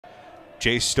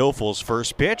Jay Stoffel's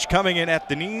first pitch coming in at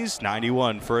the knees,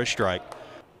 91 for a strike.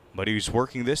 But he was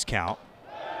working this count.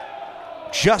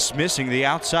 Just missing the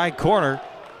outside corner.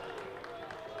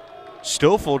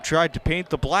 Stoffel tried to paint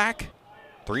the black.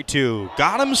 3-2,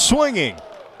 got him swinging.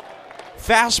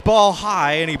 Fastball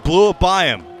high, and he blew it by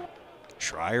him.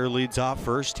 Schreier leads off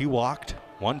first, he walked.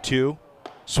 1-2,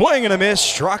 swing and a miss,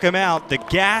 struck him out. The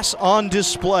gas on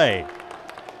display.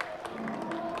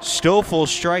 Stoffel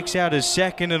strikes out his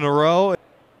second in a row.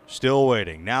 Still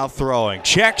waiting, now throwing.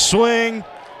 Check swing,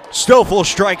 Stoffel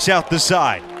strikes out the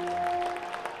side.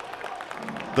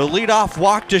 The leadoff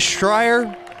walk to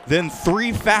Schreier. Then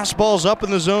 3 fastballs up in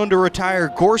the zone to retire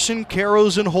Gorson,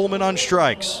 Caros, and Holman on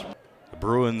strikes. The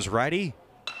Bruins righty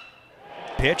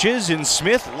pitches, and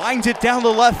Smith lines it down the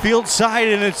left field side,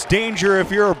 and it's danger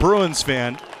if you're a Bruins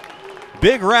fan.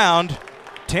 Big round,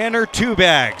 Tanner Two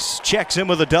Bags checks him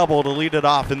with a double to lead it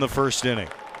off in the first inning.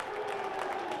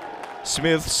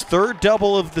 Smith's 3rd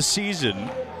double of the season.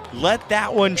 Let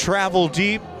that one travel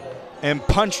deep and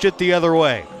punched it the other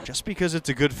way, just because it's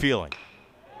a good feeling.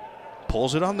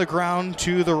 Pulls it on the ground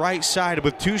to the right side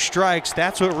with 2 strikes.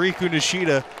 That's what Riku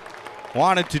Nishida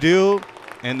wanted to do,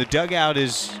 and the dugout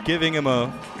is giving him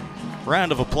a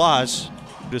round of applause.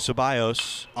 To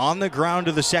Ceballos on the ground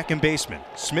to the second baseman.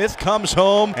 Smith comes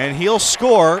home, and he'll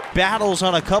score. Battles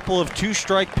on a couple of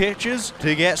 2-strike pitches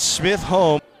to get Smith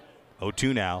home.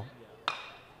 0-2 now.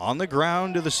 On the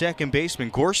ground to the second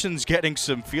baseman. Gorson's getting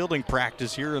some fielding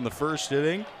practice here in the first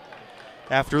inning.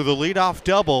 After the leadoff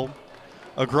double,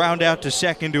 a ground out to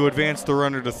second to advance the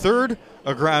runner to third,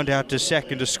 a ground out to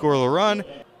second to score the run.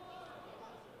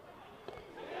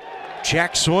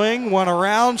 Check swing, one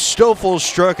around. Stoffel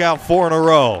struck out 4 in a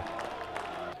row.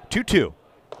 2-2.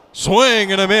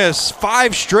 Swing and a miss.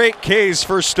 5 straight Ks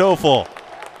for Stoffel.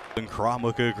 And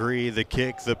Cromwell agree, the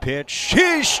kick, the pitch.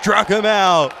 He struck him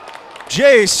out.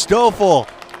 Jay Stoffel.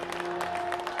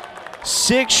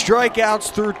 6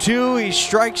 strikeouts through 2. He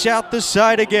strikes out the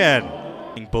side again.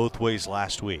 Both ways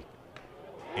last week.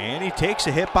 And he takes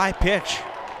a hit by pitch.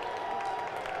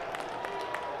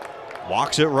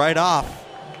 Walks it right off.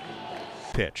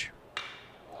 Pitch.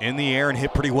 In the air and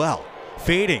hit pretty well.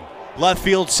 Fading. Left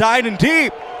field side and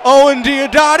deep. Owen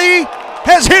Diodati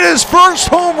has hit his first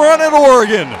home run at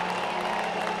Oregon.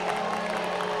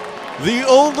 The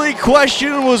only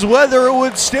question was whether it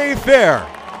would stay fair.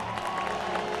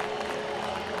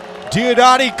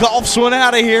 Diodati golfs one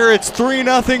out of here. It's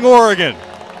 3-0 Oregon.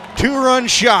 2-run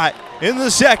shot in the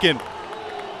second.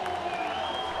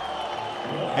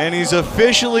 And he's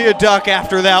officially a Duck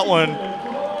after that one.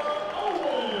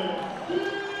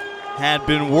 Had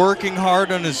been working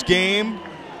hard on his game.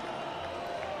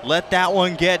 Let that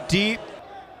one get deep.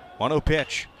 1-0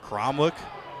 pitch. Cromwell,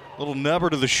 little nubber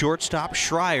to the shortstop.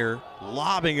 Schreier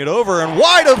lobbing it over and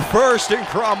wide of first, and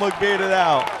Cromwell made it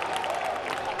out.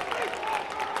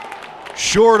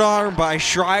 Short arm by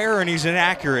Schreier, and he's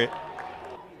inaccurate.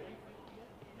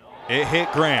 It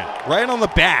hit Grant right on the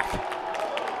back.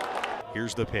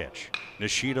 Here's the pitch.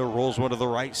 Nishida rolls one to the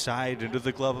right side into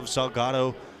the glove of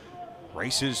Salgado.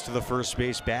 Races to the first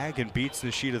base bag and beats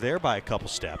Nishida there by a couple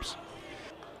steps.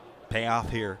 Payoff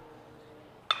here.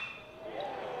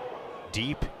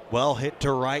 Deep, well hit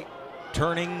to right.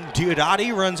 Turning,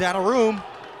 Diodati runs out of room.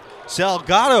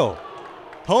 Salgado,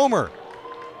 homer.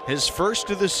 His first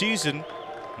of the season.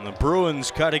 And the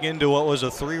Bruins cutting into what was a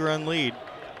 3-run lead.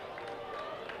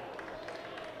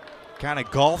 Kind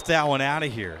of golfed that one out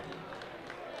of here.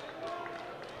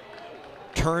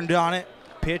 Turned on it,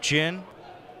 pitch in,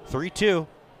 3-2.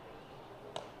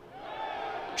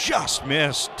 Just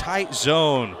missed, tight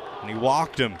zone, and he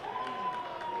walked him.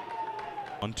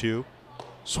 1-2,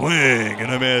 swing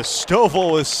and a miss.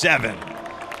 Stoffel with 7,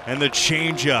 and the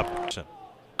changeup.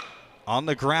 On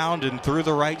the ground and through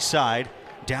the right side,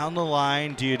 down the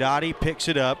line, Diodati picks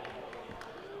it up.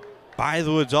 By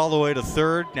the woods all the way to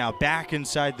third, now back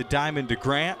inside the diamond to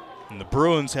Grant, and the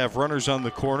Bruins have runners on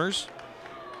the corners.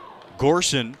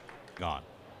 Gorson gone.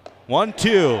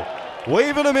 1-2,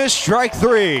 wave and a miss, strike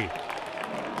 3.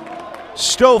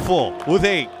 Stoffel with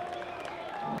 8.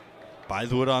 By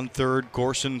the wood on third,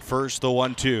 Gorson first, the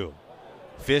 1-2.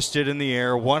 Fisted in the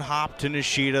air, one hop to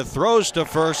Nishida, throws to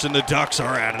first, and the Ducks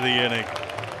are out of the inning.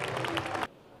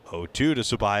 0-2 to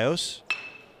Ceballos.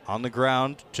 On the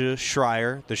ground to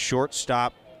Schreier, the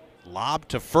shortstop, lob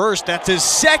to first. That's his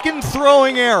second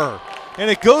throwing error, and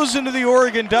it goes into the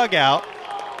Oregon dugout,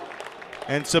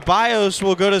 and Ceballos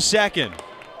will go to second.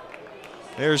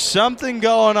 There's something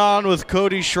going on with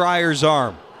Cody Schreier's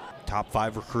arm. Top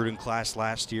 5 recruiting class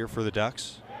last year for the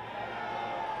Ducks.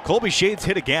 Colby Shades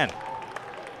hit again.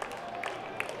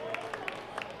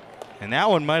 And that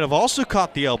one might have also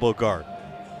caught the elbow guard.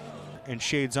 And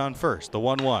Shades on first, the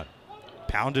 1-1.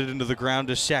 Pounded into the ground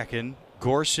to second.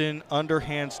 Gorson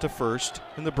underhands to first,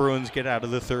 and the Bruins get out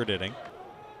of the third inning.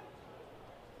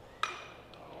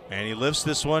 And he lifts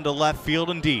this one to left field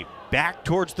and deep. Back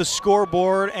towards the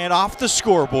scoreboard and off the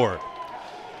scoreboard.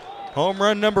 Home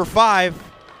run number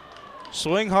 5.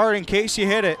 Swing hard in case you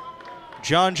hit it.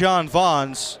 John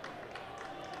Vaughns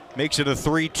makes it a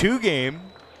 3-2 game.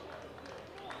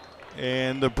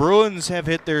 And the Bruins have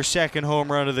hit their second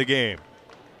home run of the game.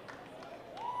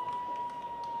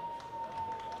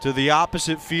 To the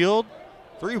opposite field,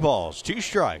 3 balls, 2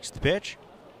 strikes. The pitch.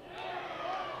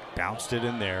 Bounced it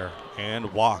in there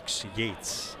and walks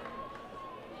Yates.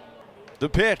 The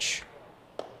pitch.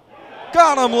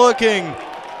 Got him looking.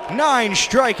 9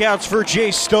 strikeouts for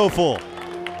Jay Stoffel.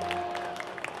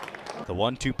 The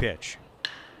 1-2 pitch.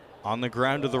 On the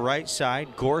ground to the right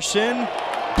side. Gorson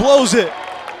blows it.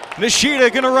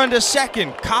 Nishida going to run to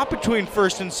second. Caught between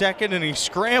first and second, and he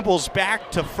scrambles back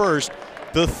to first.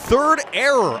 The 3rd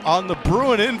error on the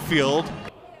Bruin infield.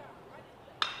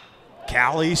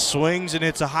 Callie swings and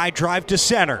hits a high drive to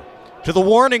center. To the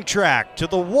warning track, to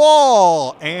the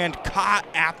wall, and caught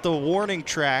at the warning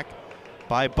track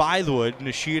by Bythewood.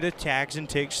 Nishida tags and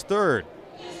takes third.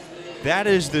 That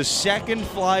is the second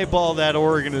fly ball that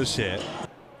Oregon has hit.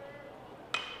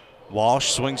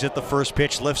 Walsh swings at the first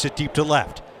pitch, lifts it deep to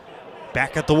left.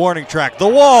 Back at the warning track, the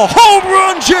wall, home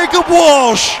run Jacob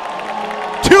Walsh!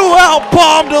 2 out,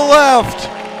 bomb to left.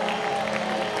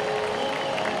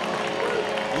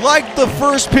 Like the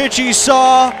first pitch he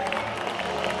saw,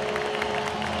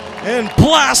 and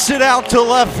blasted out to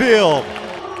left field.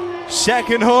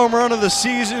 Second home run of the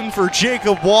season for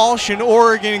Jacob Walsh, and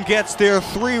Oregon gets their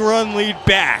 3-run lead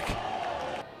back.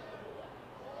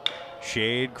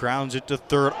 Shade grounds it to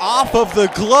third off of the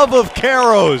glove of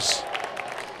Caros.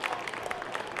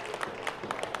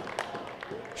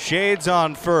 Shades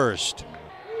on first.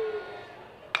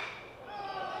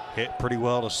 Hit pretty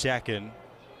well to second.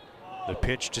 The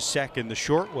pitch to second the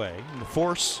short way, and the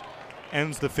force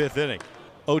ends the 5th inning.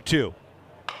 0-2.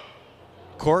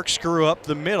 Corkscrew up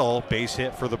the middle, base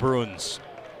hit for the Bruins.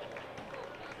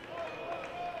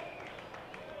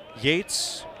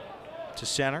 Yates to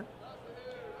center,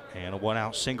 and a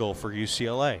 1-out single for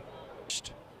UCLA.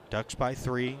 Ducks by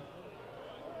 3.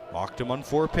 Walked him on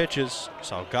 4 pitches.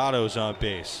 Salgado's on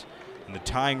base, and the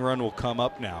tying run will come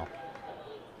up now.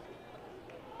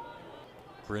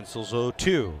 Grinsel's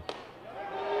 0-2.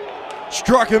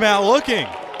 Struck him out looking.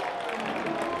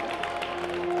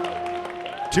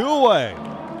 2 away.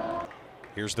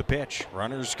 Here's the pitch.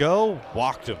 Runners go.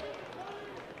 Walked him.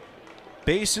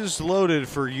 Bases loaded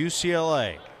for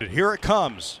UCLA. Here it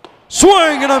comes.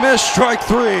 Swing and a miss. Strike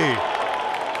 3.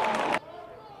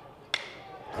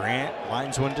 Grant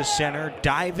lines one to center.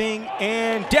 Diving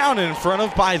and down in front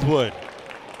of Bythewood.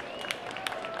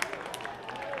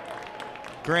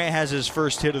 Grant has his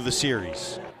first hit of the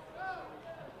series.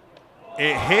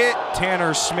 It hit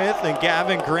Tanner Smith, and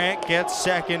Gavin Grant gets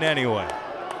second anyway.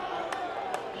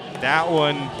 That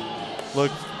one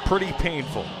looked pretty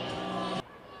painful.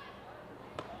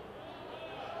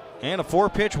 And a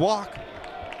 4-pitch walk.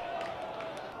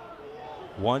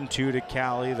 1-2 to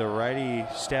Callie. The righty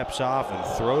steps off and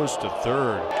throws to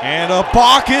third. And a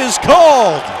balk is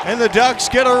called, and the Ducks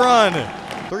get a run.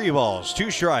 3 balls, 2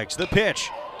 strikes. The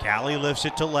pitch. Callie lifts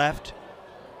it to left.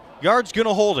 Yard's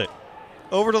gonna hold it.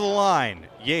 Over to the line.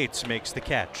 Yates makes the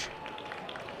catch.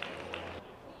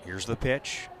 Here's the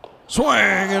pitch. Swing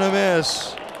and a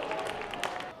miss.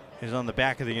 Is on the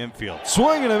back of the infield.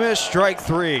 Swing and a miss, strike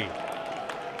 3.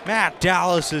 Matt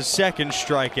Dallas's second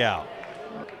strikeout.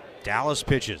 Dallas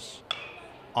pitches.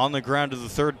 On the ground to the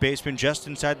third baseman, just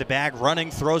inside the bag.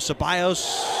 Running throw,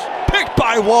 Ceballos. Picked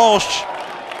by Walsh.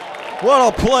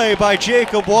 What a play by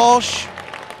Jacob Walsh.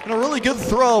 And a really good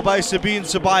throw by Sabine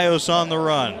Ceballos on the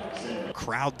run.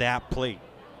 Crowd that plate.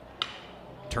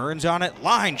 Turns on it.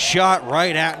 Line shot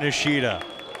right at Nishida.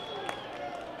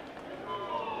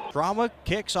 Drama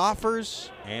kicks,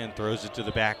 offers, and throws it to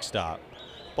the backstop.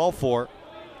 Ball 4.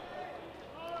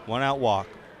 1-out walk.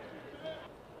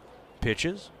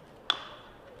 Pitches.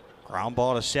 Ground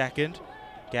ball to second.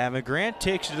 Gavin Grant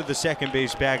takes it to the second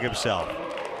base bag himself.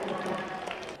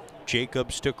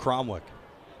 Jacobs to Cromwick.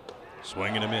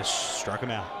 Swing and a miss. Struck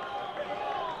him out.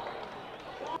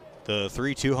 The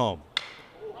 3-2 home.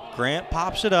 Grant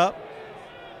pops it up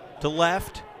to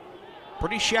left.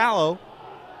 Pretty shallow.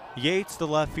 Yates, the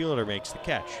left fielder, makes the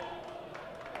catch.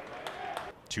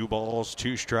 2 balls,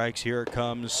 2 strikes. Here it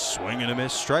comes. Swing and a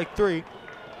miss. Strike 3.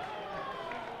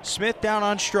 Smith down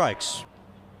on strikes.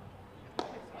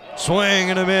 Swing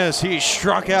and a miss. He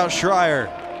struck out Schreier.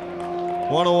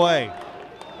 One away.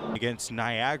 Against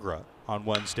Niagara on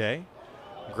Wednesday.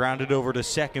 Grounded over to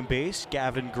second base.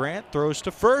 Gavin Grant throws to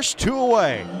first. 2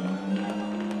 away.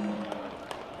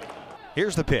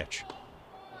 Here's the pitch.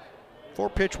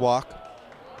 4-pitch walk.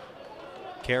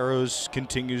 Caros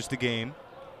continues the game.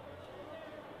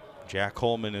 Jack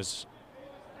Holman is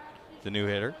the new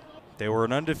hitter. They were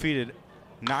an undefeated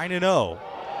 9-0,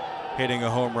 hitting a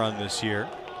home run this year.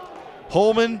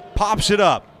 Holman pops it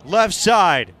up, left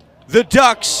side. The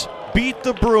Ducks beat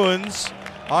the Bruins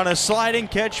on a sliding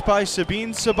catch by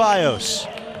Sabine Ceballos.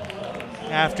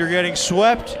 After getting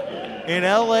swept in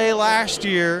LA last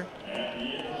year,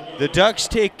 the Ducks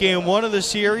take game 1 of the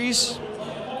series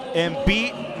and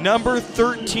beat number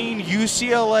 13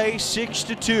 UCLA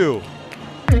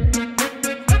 6-2.